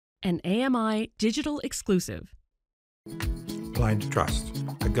an AMI digital exclusive. Blind Trust,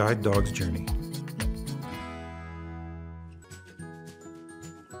 a guide dog's journey.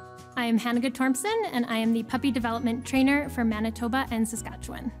 I am Hannah Thompson, and I am the Puppy Development Trainer for Manitoba and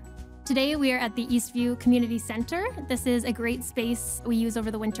Saskatchewan. Today we are at the Eastview Community Centre. This is a great space we use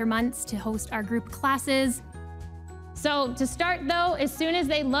over the winter months to host our group classes. So to start though, as soon as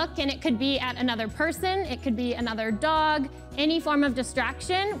they look, and it could be at another person, it could be another dog, any form of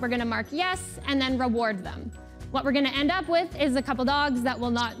distraction, we're gonna mark yes and then reward them. What we're gonna end up with is a couple dogs that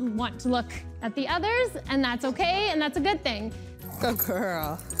will not want to look at the others, and that's okay, and that's a good thing. Good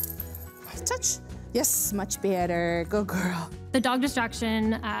girl. Touch. Yes, much better. Good girl. The dog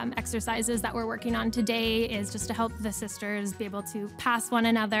distraction exercises that we're working on today is just to help the sisters be able to pass one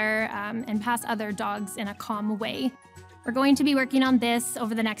another and pass other dogs in a calm way. We're going to be working on this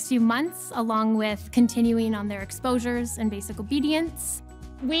over the next few months, along with continuing on their exposures and basic obedience.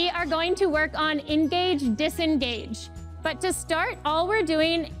 We are going to work on engage, disengage. But to start, all we're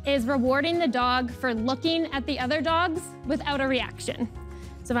doing is rewarding the dog for looking at the other dogs without a reaction.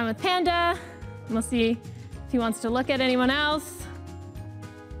 So if I'm with Panda, we'll see if he wants to look at anyone else.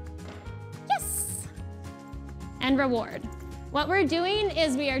 Yes! And reward. What we're doing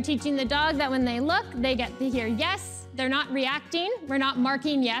is we are teaching the dog that when they look, they get to hear yes. They're not reacting. We're not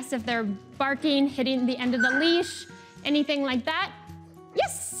marking yes if they're barking, hitting the end of the leash, anything like that.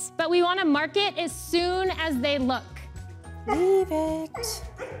 Yes! But we want to mark it as soon as they look. Leave it.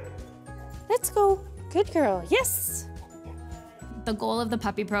 Let's go. Good girl. Yes. The goal of the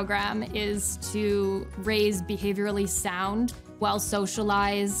puppy program is to raise behaviorally sound,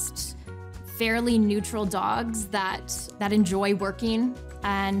 well-socialized, fairly neutral dogs that enjoy working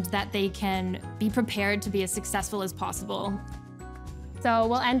and that they can be prepared to be as successful as possible. So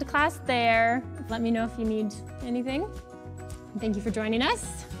we'll end class there. Let me know if you need anything. Thank you for joining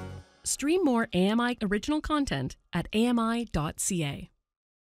us. Stream more AMI original content at AMI.ca.